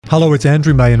Hello, it's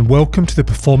Andrew May and welcome to the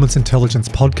Performance Intelligence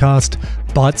Podcast,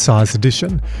 Bite-Size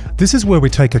Edition. This is where we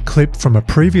take a clip from a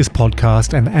previous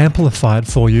podcast and amplify it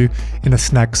for you in a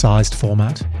snack-sized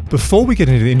format. Before we get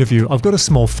into the interview, I've got a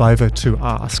small favour to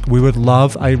ask. We would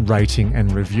love a rating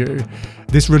and review.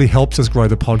 This really helps us grow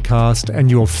the podcast, and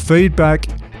your feedback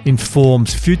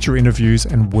informs future interviews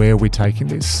and where we're taking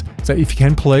this. So if you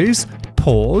can, please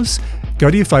pause,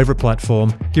 go to your favourite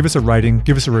platform, give us a rating,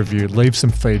 give us a review, leave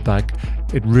some feedback.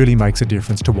 It really makes a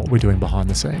difference to what we're doing behind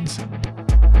the scenes.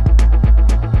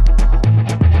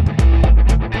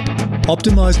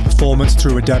 Optimise performance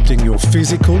through adapting your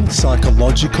physical,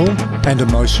 psychological and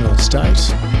emotional state.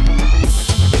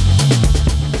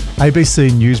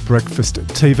 ABC News Breakfast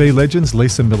TV legends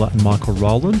Lisa Millar and Michael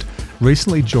Rowland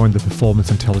recently joined the Performance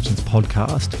Intelligence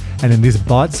Podcast, and in this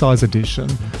bite-sized edition,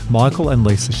 Michael and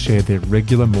Lisa shared their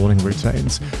regular morning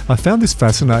routines. I found this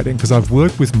fascinating because I've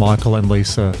worked with Michael and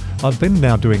Lisa. I've been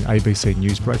now doing ABC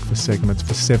News Breakfast segments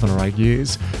for 7 or 8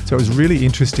 years, so it was really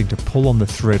interesting to pull on the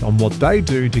thread on what they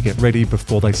do to get ready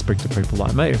before they speak to people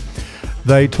like me.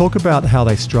 They talk about how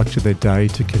they structure their day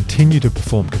to continue to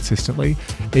perform consistently,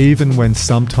 even when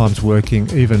sometimes working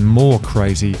even more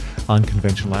crazy,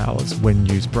 unconventional hours when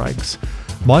news breaks.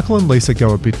 Michael and Lisa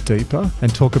go a bit deeper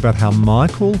and talk about how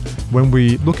Michael, when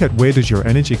we look at where does your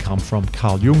energy come from,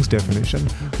 Carl Jung's definition,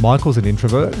 Michael's an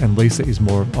introvert and Lisa is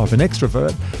more of an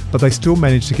extrovert, but they still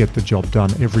manage to get the job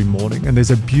done every morning. And there's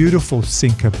a beautiful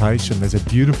syncopation, there's a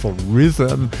beautiful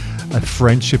rhythm, a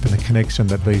friendship and a connection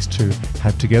that these two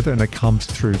have together, and it comes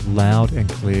through loud and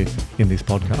clear in this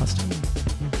podcast.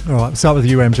 All right, start with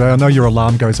you, MJ. I know your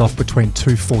alarm goes off between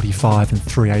 2:45 and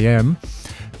 3 a.m.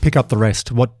 Pick up the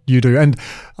rest, what you do. And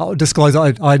I'll disclose,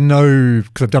 I know,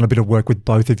 because I've done a bit of work with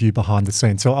both of you behind the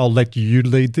scenes, so I'll let you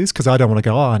lead this because I don't want to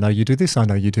go, I know you do this, I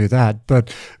know you do that. But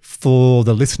for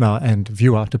the listener and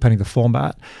viewer, depending the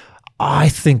format, I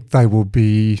think they will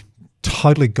be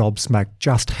totally gobsmacked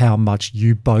just how much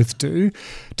you both do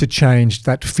to change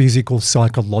that physical,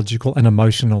 psychological and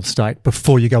emotional state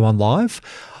before you go on live.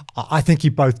 I think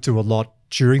you both do a lot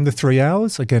during the 3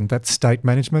 hours. Again, that's state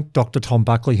management. Dr. Tom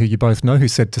Buckley, who you both know, who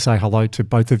said to say hello to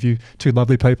both of you, two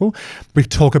lovely people. We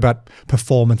talk about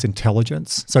performance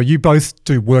intelligence. So you both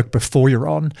do work before you're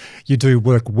on, you do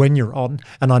work when you're on,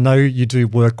 and I know you do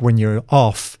work when you're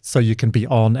off so you can be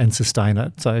on and sustain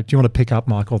it. So do you want to pick up,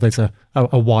 Michael? There's a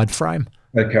wide frame.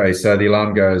 Okay, so the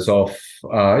alarm goes off,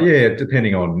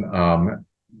 depending on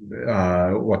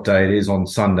what day it is. On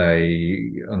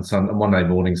Monday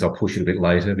mornings, I'll push it a bit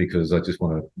later because I just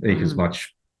want to eke as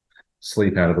much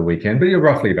sleep out of the weekend. But you're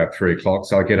roughly about 3 o'clock.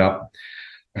 So I get up,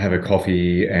 have a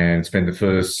coffee and spend the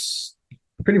first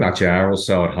pretty much hour or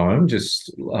so at home,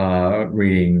 just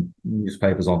reading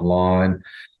newspapers online,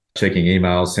 checking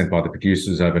emails sent by the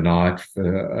producers overnight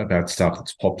about stuff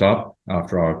that's popped up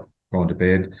after I've gone to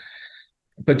bed.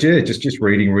 But yeah, just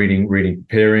reading,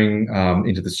 preparing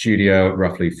into the studio at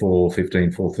roughly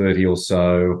 4:15, 4:30 or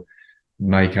so,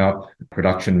 makeup,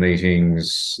 production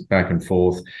meetings, back and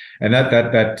forth. And that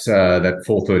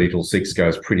 4:30 till 6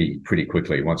 goes pretty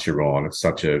quickly once you're on. It's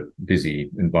such a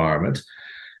busy environment.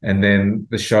 And then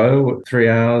the show, 3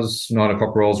 hours, 9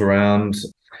 o'clock rolls around.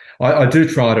 I do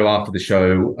try to, after the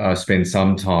show, spend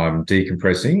some time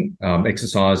decompressing,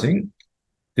 exercising.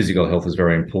 Physical health is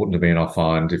very important to me, and I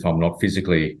find if I'm not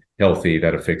physically healthy,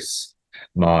 that affects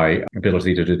my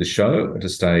ability to do the show, to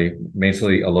stay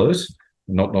mentally alert,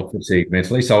 not fatigued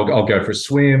mentally. So I'll go for a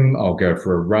swim, I'll go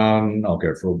for a run, I'll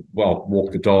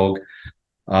walk the dog.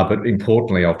 But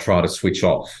importantly, I'll try to switch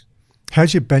off.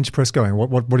 How's your bench press going?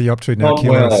 What are you up to now?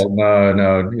 Well,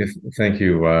 no. Thank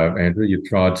you, Andrew. You've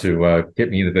tried to get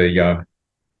me into the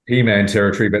He-Man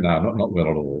territory, but no, not well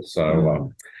at all.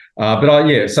 So.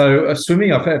 So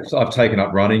swimming, I've taken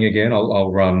up running again.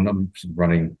 I'll run. I'm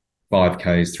running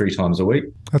 5Ks 3 times a week.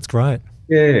 That's great.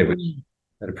 Yeah, which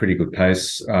at a pretty good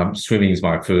pace. Swimming is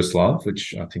my first love,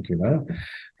 which I think you know.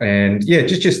 And yeah,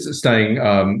 just staying,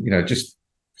 just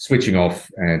switching off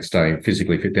and staying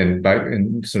physically fit. Then back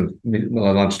in sort of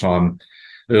lunchtime,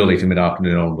 early to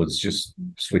mid-afternoon onwards, just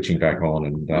switching back on.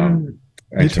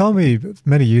 And you told me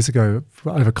many years ago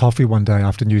over coffee one day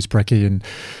after News Brekkie, and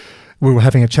we were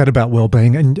having a chat about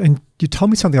well-being, and you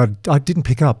told me something I didn't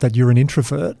pick up, that you're an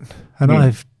introvert. And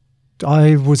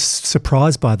I was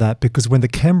surprised by that because when the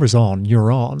camera's on,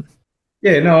 you're on.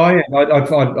 Yeah, no, I am.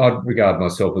 I regard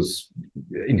myself as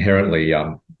inherently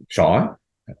shy,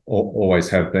 always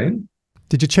have been.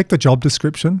 Did you check the job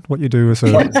description, what you do as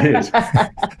a... I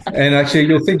did. And actually,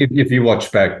 you'll think if you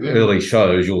watch back early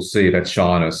shows, you'll see that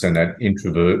shyness and that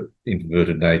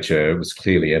introverted nature was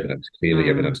clearly evident.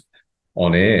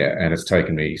 on air, and it's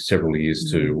taken me several years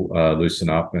to loosen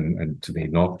up and to be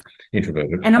not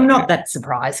introverted. And I'm not that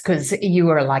surprised because you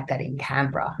were like that in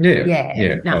Canberra.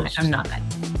 Yeah. No, I'm not that.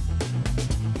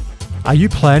 Are you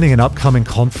planning an upcoming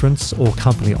conference or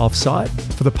company offsite?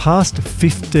 For the past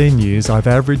 15 years, I've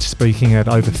averaged speaking at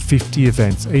over 50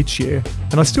 events each year,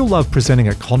 and I still love presenting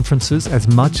at conferences as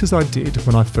much as I did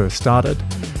when I first started.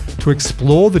 To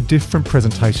explore the different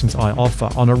presentations I offer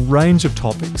on a range of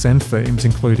topics and themes,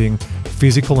 including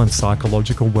physical and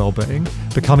psychological well-being,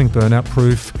 becoming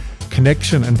burnout-proof,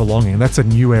 connection and belonging, that's a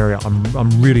new area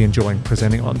I'm really enjoying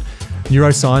presenting on.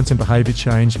 Neuroscience and behaviour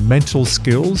change, mental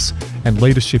skills and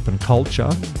leadership and culture.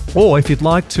 Or if you'd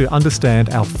like to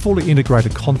understand our fully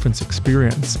integrated conference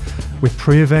experience with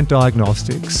pre-event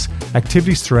diagnostics,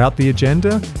 activities throughout the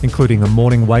agenda, including a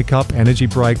morning wake-up, energy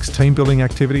breaks, team building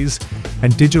activities,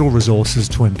 and digital resources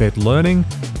to embed learning.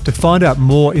 To find out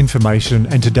more information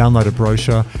and to download a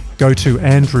brochure, go to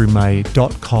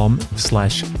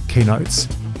andrewmay.com/keynotes.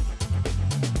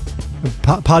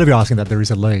 Part of you asking that there is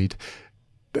a lead.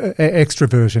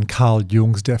 Extroversion, Carl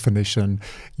Jung's definition,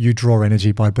 you draw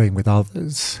energy by being with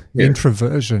others. Yeah.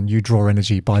 Introversion, you draw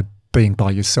energy by being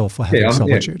by yourself or having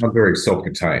solitude. I'm very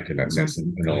self-contained in that sense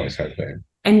and always have been.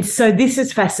 And so this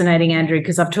is fascinating, Andrew,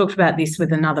 because I've talked about this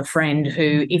with another friend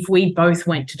who, if we both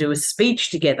went to do a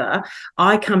speech together,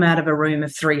 I come out of a room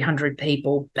of 300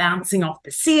 people bouncing off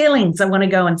the ceilings. I want to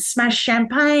go and smash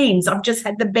champagnes. I've just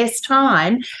had the best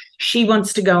time. She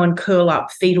wants to go and curl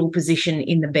up fetal position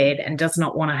in the bed and does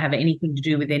not want to have anything to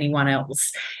do with anyone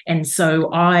else. And so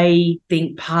I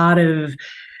think part of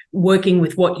working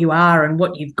with what you are and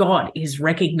what you've got is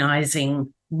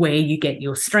recognizing where you get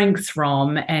your strength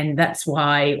from. And that's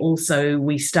why also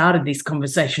we started this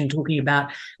conversation talking about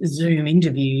Zoom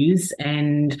interviews,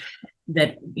 and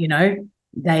that, you know,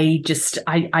 they just,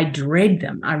 I dread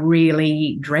them. I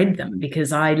really dread them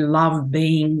because I love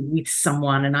being with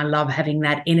someone and I love having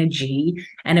that energy.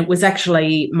 And it was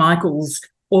actually Michael's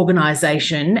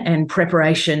organisation and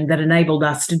preparation that enabled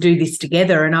us to do this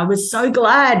together. And I was so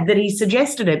glad that he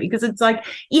suggested it, because it's like,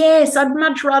 yes, I'd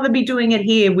much rather be doing it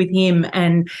here with him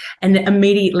and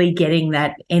immediately getting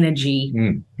that energy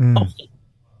off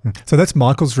him. So that's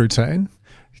Michael's routine.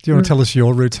 Do you want to tell us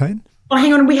your routine? Oh,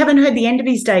 hang on. We haven't heard the end of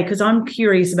his day because I'm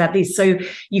curious about this. So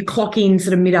you clock in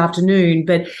sort of mid-afternoon,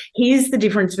 but here's the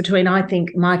difference between, I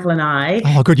think, Michael and I.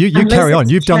 Oh, good. You carry on.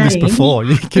 You've done this before.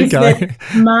 You keep going.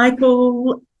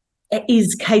 Michael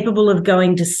is capable of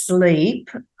going to sleep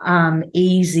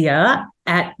easier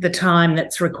at the time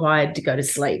that's required to go to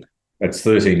sleep. That's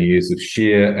 13 years of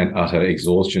sheer and utter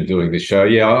exhaustion doing this show.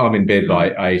 Yeah, I'm in bed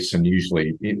by 8 and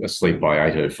usually asleep by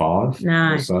 8:05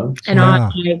 or so. And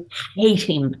I hate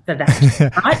him for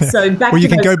that. Right? So back well, you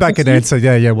can go back and answer,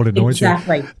 what annoys you.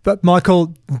 Exactly. But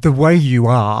Michael, the way you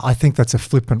are, I think that's a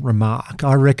flippant remark.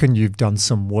 I reckon you've done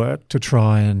some work to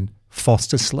try and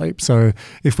foster sleep. So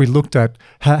if we looked at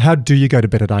how do you go to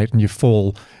bed at 8 and you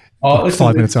fall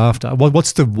 5 minutes after?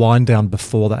 What's the wind down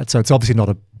before that? So it's obviously not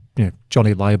a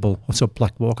Johnny Label or sort of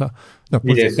Black Walker. No,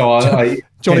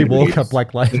 Johnny Walker,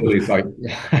 Black Label. Like,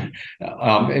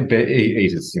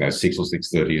 eat at 6 or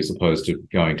 6:30 as opposed to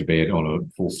going to bed on a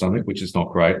full stomach, which is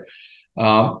not great.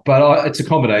 But it's a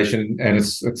combination, and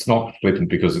it's not flippant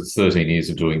because it's 13 years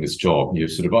of doing this job. I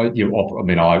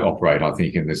operate, I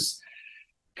think, in this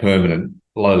permanent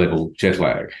low-level jet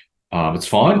lag. It's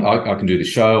fine. I can do the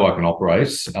show. I can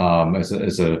operate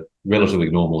as a relatively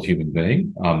normal human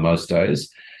being most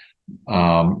days.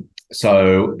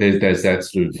 So there's that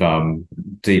sort of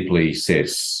deeply set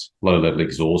low-level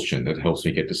exhaustion that helps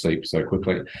me get to sleep so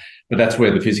quickly. But that's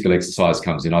where the physical exercise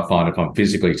comes in. I find if I'm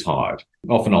physically tired,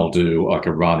 often I'll do like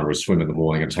a run or a swim in the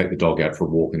morning and take the dog out for a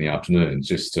walk in the afternoon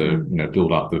just to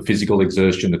build up the physical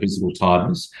exertion, the physical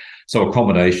tiredness. So a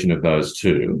combination of those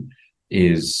two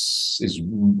is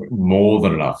more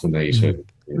than enough for me to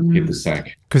hit the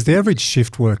sack. Because the average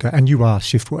shift worker, and you are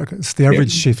shift workers, the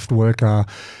average shift worker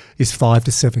is 5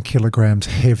 to 7 kilograms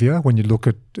heavier when you look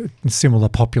at similar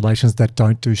populations that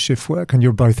don't do shift work, and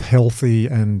you're both healthy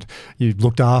and you've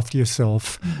looked after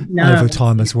yourself over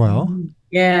time as well.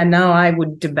 Yeah, no, I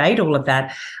would debate all of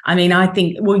that. I mean, I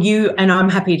think, I'm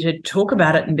happy to talk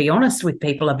about it and be honest with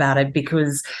people about it,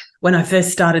 because when I first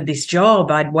started this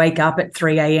job, I'd wake up at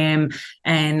 3 a.m.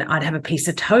 and I'd have a piece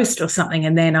of toast or something,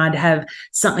 and then I'd have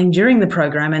something during the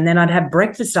program, and then I'd have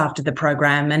breakfast after the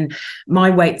program, and my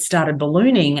weight started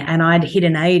ballooning, and I'd hit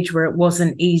an age where it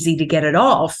wasn't easy to get it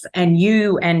off. And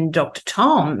you and Dr.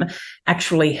 Tom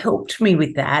actually helped me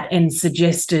with that and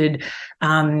suggested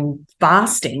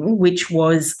fasting, which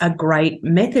was a great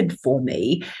method for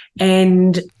me.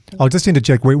 And I'll just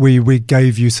interject. We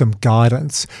gave you some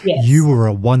guidance. Yes. You were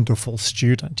a wonderful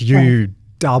student. You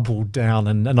doubled down,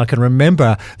 and I can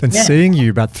remember then seeing you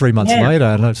about 3 months later,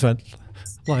 and I went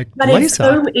like, but Lisa. It's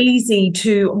so easy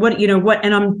to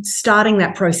and I'm starting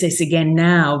that process again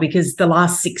now, because the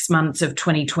last 6 months of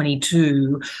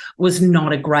 2022 was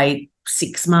not a great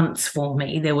 6 months for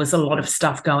me. There was a lot of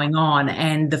stuff going on,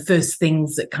 and the first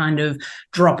things that kind of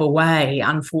drop away,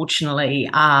 unfortunately,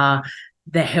 are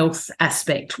the health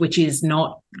aspect, which is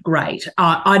not great.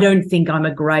 I don't think I'm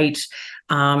a great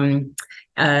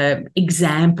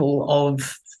example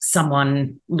of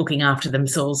someone looking after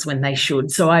themselves when they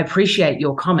should. So I appreciate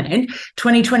your comment.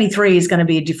 2023 is going to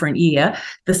be a different year.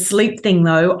 The sleep thing,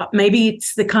 though, maybe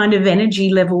it's the kind of energy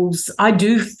levels I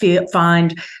do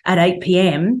find at 8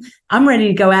 p.m. I'm ready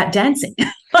to go out dancing.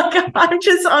 Like, I'm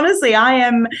just, honestly, I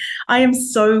am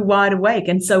so wide awake.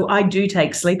 And so I do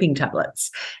take sleeping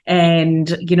tablets.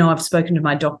 And, I've spoken to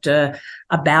my doctor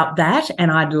about that,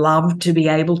 and I'd love to be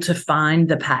able to find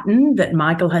the pattern that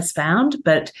Michael has found,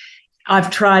 but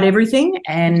I've tried everything.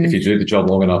 And if you do the job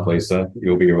long enough, Lisa,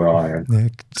 you'll be right. Yeah,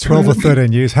 12 or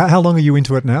 13 years. How long are you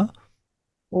into it now?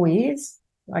 4 years.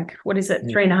 Like, what is it?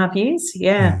 3.5 years?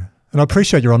 Yeah. And I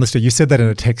appreciate your honesty. You said that in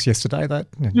a text yesterday that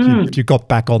you got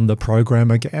back on the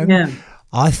program again. Yeah.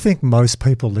 I think most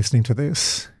people listening to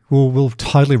this will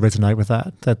totally resonate with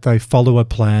that they follow a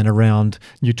plan around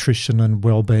nutrition and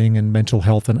well-being and mental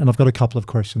health. And I've got a couple of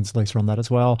questions, Lisa, on that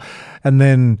as well. And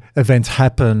then events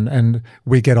happen and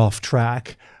we get off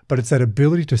track. But it's that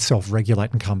ability to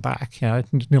self-regulate and come back.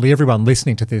 Nearly everyone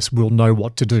listening to this will know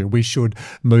what to do. We should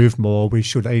move more. We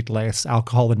should eat less,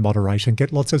 alcohol in moderation,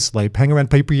 get lots of sleep, hang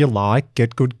around people you like,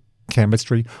 get good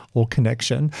chemistry or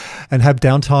connection, and have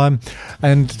downtime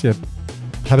and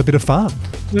have a bit of fun.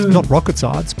 Not rocket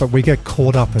science, but we get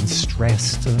caught up and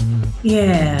stressed. And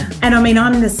I mean,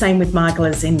 I'm the same with Michael,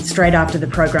 as in straight after the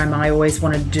program, I always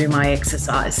want to do my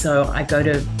exercise. So I go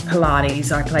to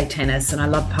Pilates, I play tennis, and I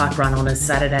love park run on a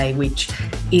Saturday, which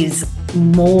is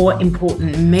more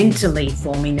important mentally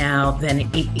for me now than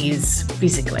it is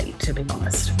physically, to be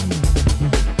honest.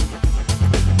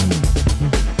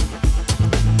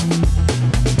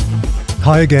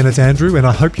 Hi again, it's Andrew, and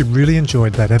I hope you really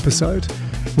enjoyed that episode.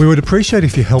 We would appreciate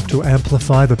if you help to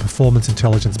amplify the Performance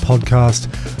Intelligence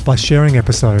podcast by sharing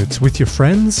episodes with your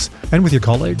friends and with your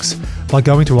colleagues by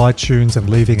going to iTunes and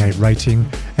leaving a rating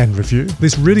and review.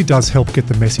 This really does help get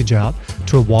the message out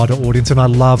to a wider audience, and I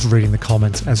love reading the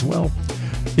comments as well.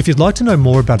 If you'd like to know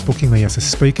more about booking me as a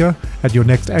speaker at your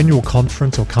next annual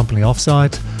conference or company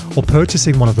offsite, or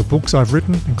purchasing one of the books I've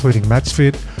written, including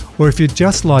MatchFit, or if you'd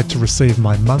just like to receive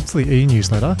my monthly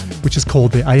e-newsletter, which is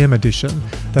called the AM Edition,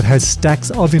 that has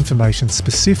stacks of information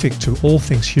specific to all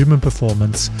things human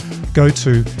performance, go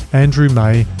to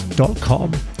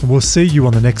andrewmay.com, and we'll see you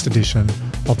on the next edition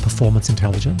of Performance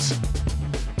Intelligence.